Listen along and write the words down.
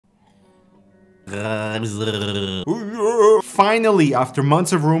Finally, after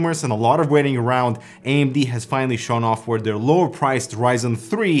months of rumors and a lot of waiting around, AMD has finally shown off what their lower priced Ryzen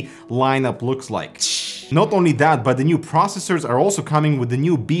 3 lineup looks like. Not only that, but the new processors are also coming with the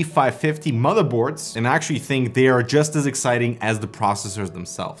new B550 motherboards, and I actually think they are just as exciting as the processors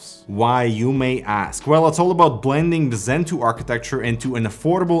themselves. Why, you may ask? Well, it's all about blending the Zen 2 architecture into an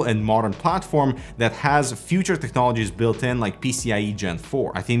affordable and modern platform that has future technologies built in like PCIe Gen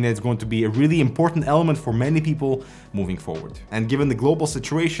 4. I think that's going to be a really important element for many people moving forward. And given the global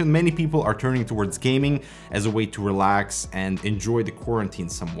situation, many people are turning towards gaming as a way to relax and enjoy the quarantine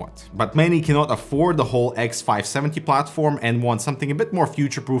somewhat. But many cannot afford the whole X570 platform and want something a bit more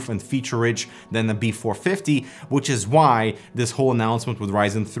future-proof and feature-rich than the B450, which is why this whole announcement with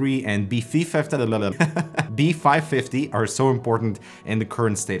Ryzen 3 and B550 are so important in the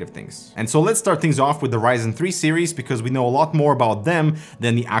current state of things. And so let's start things off with the Ryzen 3 series, because we know a lot more about them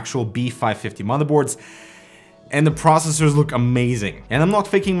than the actual B550 motherboards. And the processors look amazing. And I'm not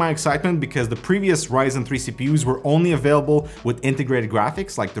faking my excitement, because the previous Ryzen 3 CPUs were only available with integrated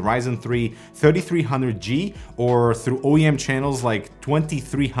graphics like the Ryzen 3 3300G or through OEM channels like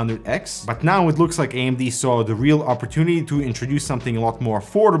 2300X. But now it looks like AMD saw the real opportunity to introduce something a lot more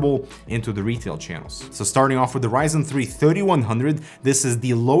affordable into the retail channels. So starting off with the Ryzen 3 3100, this is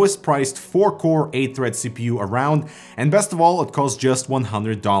the lowest priced 4-core 8-thread CPU around, and best of all, it costs just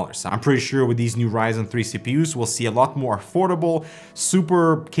 $100. I'm pretty sure with these new Ryzen 3 CPUs, we'll see a lot more affordable,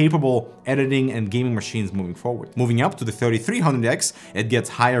 super capable editing and gaming machines moving forward. Moving up to the 3300X, it gets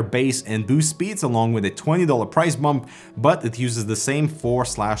higher base and boost speeds along with a $20 price bump, but it uses the same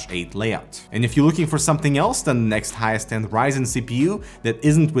 4/8 layout. And if you're looking for something else than the next highest end Ryzen CPU that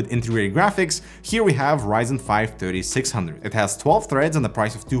isn't with integrated graphics, here we have Ryzen 5 3600. It has 12 threads and the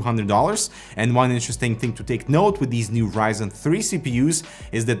price of $200. And one interesting thing to take note with these new Ryzen 3 CPUs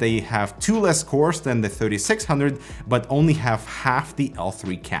is that they have 2 less cores than the 3600, but only have half the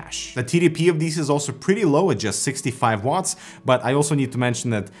L3 cache. The TDP of these is also pretty low at just 65 watts, but I also need to mention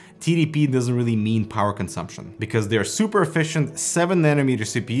that TDP doesn't really mean power consumption, because they're super efficient 7nm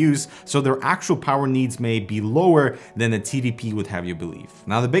CPUs, so their actual power needs may be lower than a TDP would have you believe.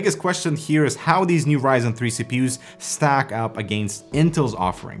 Now the biggest question here is how these new Ryzen 3 CPUs stack up against Intel's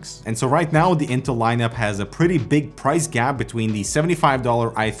offerings. And so right now the Intel lineup has a pretty big price gap between the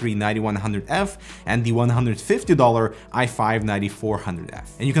 $75 i3 9100F and the $150 i5 9400F.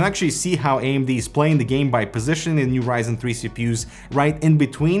 And you can actually see how AMD is playing the game by positioning the new Ryzen 3 CPUs right in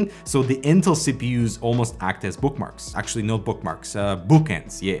between, so the Intel CPUs almost act as bookmarks. Actually, not bookmarks,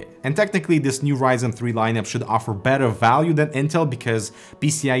 bookends, yeah. And technically, this new Ryzen 3 lineup should offer better value than Intel because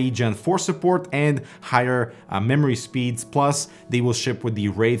PCIe Gen 4 support and higher memory speeds, plus they will ship with the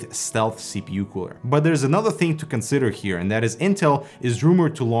Wraith Stealth CPU cooler. But there's another thing to consider here, and that is Intel is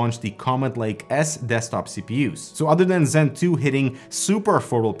rumored to launch the Comet Lake S desktop CPUs. So other than Zen 2 hitting super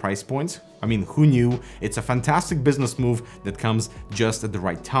affordable price points, I mean, who knew? It's a fantastic business move that comes just at the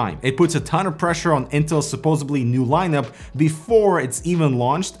right time. It puts a ton of pressure on Intel's supposedly new lineup before it's even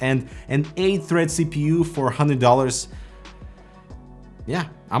launched, and an 8-thread CPU for $100, yeah,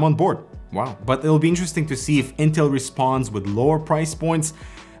 I'm on board. Wow. But it'll be interesting to see if Intel responds with lower price points.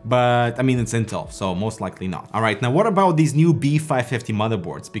 But I mean, it's Intel, so most likely not. All right, now what about these new B550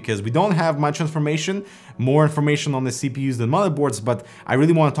 motherboards? Because we don't have much information, more information on the CPUs than motherboards, but I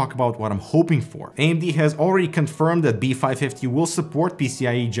really want to talk about what I'm hoping for. AMD has already confirmed that B550 will support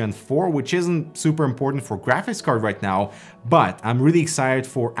PCIe Gen 4, which isn't super important for graphics card right now, but I'm really excited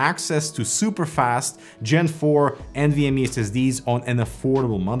for access to super fast Gen 4 NVMe SSDs on an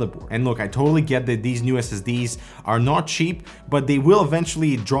affordable motherboard. And look, I totally get that these new SSDs are not cheap, but they will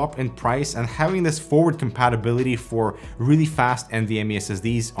eventually drop in price, and having this forward compatibility for really fast NVMe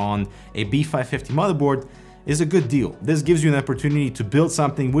SSDs on a B550 motherboard is a good deal. This gives you an opportunity to build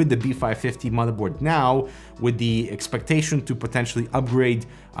something with the B550 motherboard now, with the expectation to potentially upgrade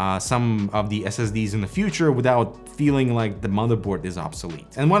some of the SSDs in the future without feeling like the motherboard is obsolete.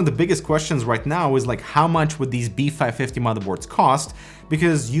 And one of the biggest questions right now is like, how much would these B550 motherboards cost?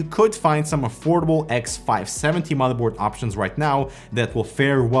 Because you could find some affordable X570 motherboard options right now that will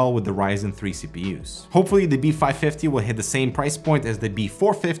fare well with the Ryzen 3 CPUs. Hopefully the B550 will hit the same price point as the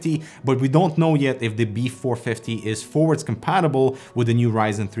B450, but we don't know yet if the B450 is forwards compatible with the new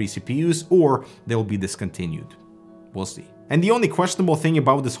Ryzen 3 CPUs or they will be discontinued. We'll see. And the only questionable thing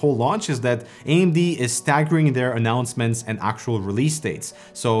about this whole launch is that AMD is staggering their announcements and actual release dates.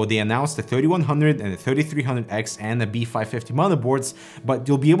 So they announced the 3100 and the 3300X and the B550 motherboards, but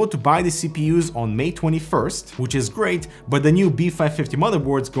you'll be able to buy the CPUs on May 21st, which is great, but the new B550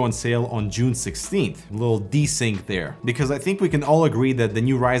 motherboards go on sale on June 16th. A little desync there, because I think we can all agree that the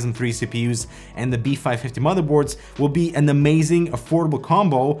new Ryzen 3 CPUs and the B550 motherboards will be an amazing, affordable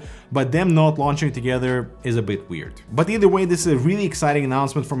combo, but them not launching together is a bit weird. But either way, this is a really exciting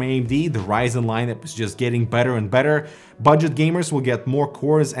announcement from AMD. The Ryzen lineup is just getting better and better. Budget gamers will get more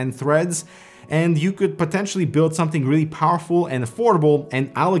cores and threads, and you could potentially build something really powerful and affordable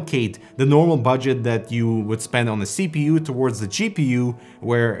and allocate the normal budget that you would spend on the CPU towards the GPU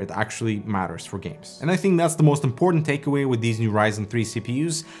where it actually matters for games. And I think that's the most important takeaway with these new Ryzen 3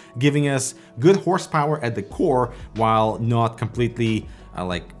 CPUs, giving us good horsepower at the core while not completely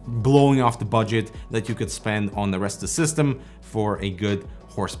like blowing off the budget that you could spend on the rest of the system for a good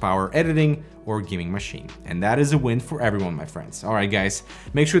horsepower editing or gaming machine. And that is a win for everyone, my friends. All right, guys,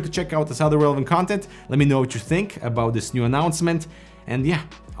 make sure to check out this other relevant content. Let me know what you think about this new announcement. And yeah,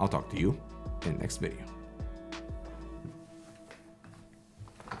 I'll talk to you in the next video.